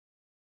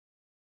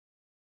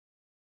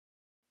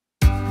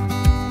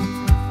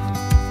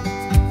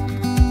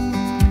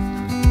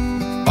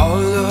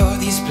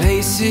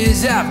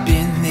places I've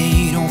been,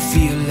 they don't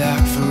feel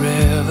like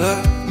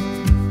forever.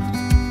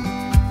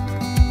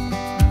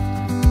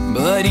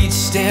 But each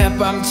step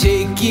I'm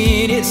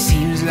taking, it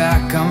seems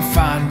like I'm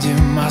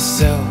finding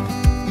myself.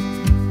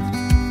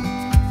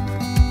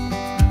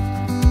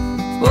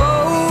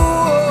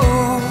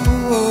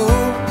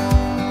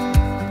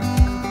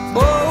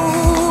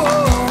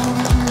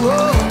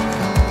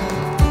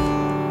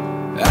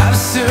 I've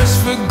searched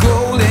for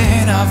gold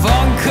and I've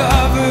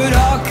uncovered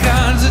all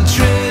kinds of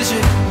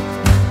treasure,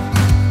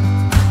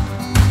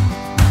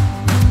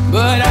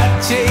 but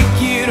I'd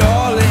take it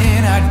all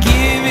and I'd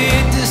give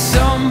it to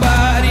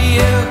somebody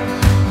else.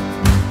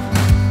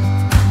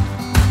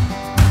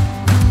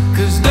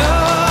 'Cause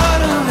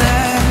none of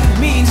that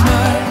means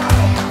much.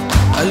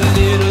 A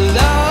little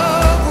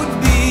love would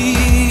be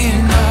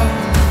enough.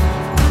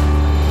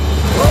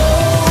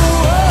 Oh,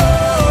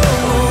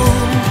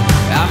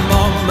 I'm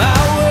on my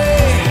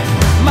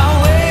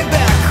way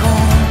back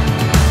home,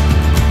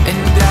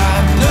 and I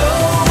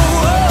know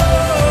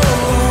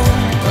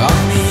on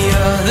the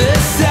other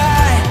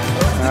side.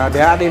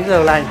 Đã đến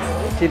giờ lành,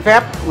 xin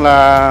phép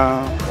là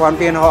quan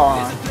viên họ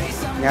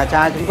nhà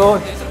trai chúng tôi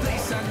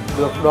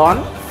được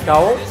đón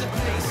cháu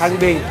Thanh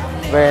Bình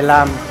về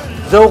làm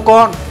dâu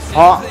con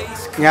họ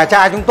nhà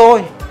trai chúng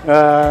tôi,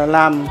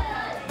 làm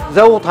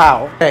dâu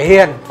thảo thể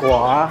hiện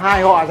của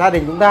hai họ gia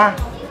đình chúng ta.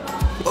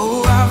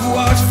 Oh, I've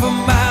walked for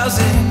miles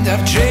and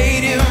I've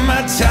traded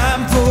my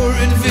time for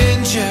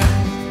adventure.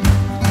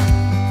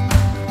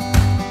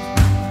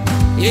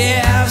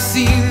 Yeah, I've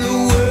seen the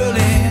world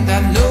and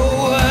I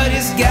know what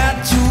it's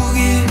got to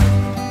give.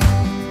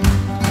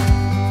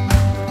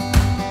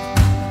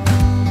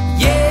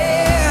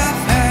 Yeah,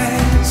 I've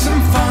had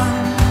some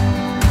fun,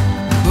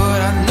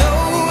 but I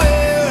know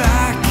where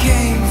I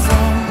came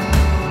from.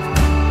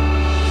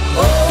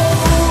 Oh,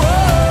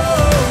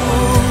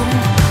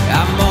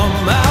 I'm on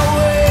my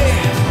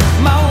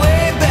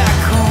way back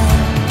home,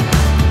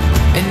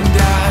 and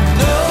I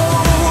know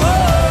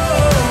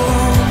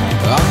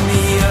on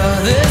the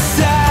other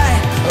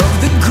side of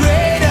the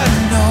great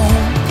unknown,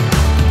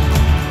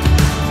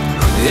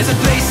 there's a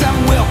place I'm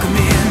welcome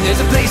in,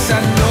 there's a place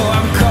I know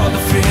I'm called a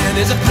friend,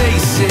 there's a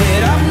place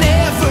that I'm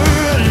never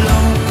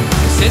alone.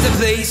 There's a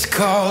place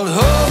called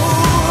home,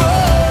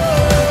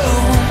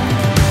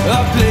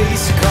 a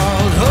place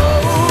called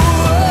home.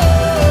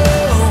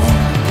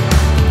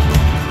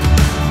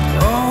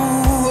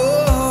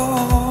 Oh,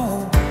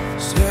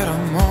 said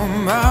I'm on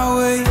my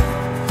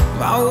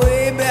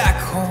way back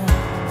home.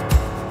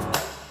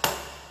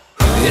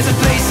 There's a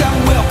place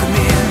I'm welcome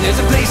in, there's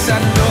a place I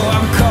know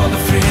I'm called a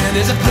friend,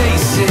 there's a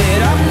place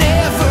that I'm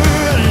never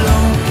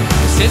alone.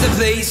 There's a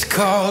place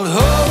called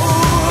home,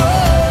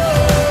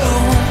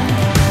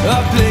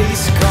 a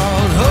place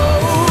called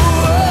home.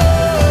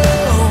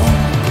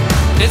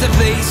 There's a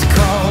place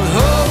called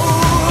home.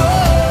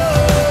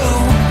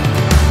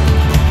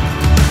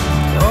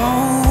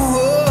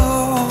 Oh,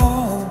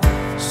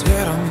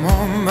 said I'm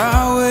on my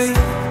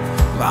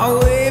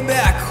way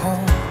back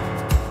home.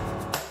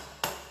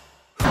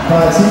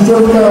 Và xin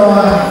chúc cho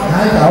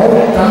hai cháu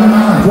trăm năm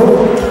hạnh phúc,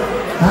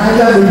 hai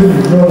gia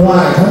đình nội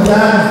ngoại thông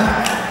gia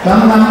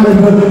trăm năm bền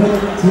vững.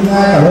 Xin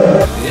cảm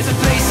ơn. There's a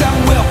place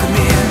I'm welcome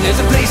in, there's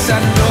a place I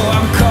know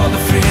I'm called a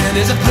friend,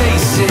 there's a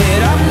place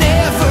that I'm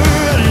never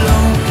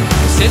alone.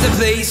 There's a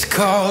place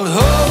called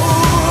home.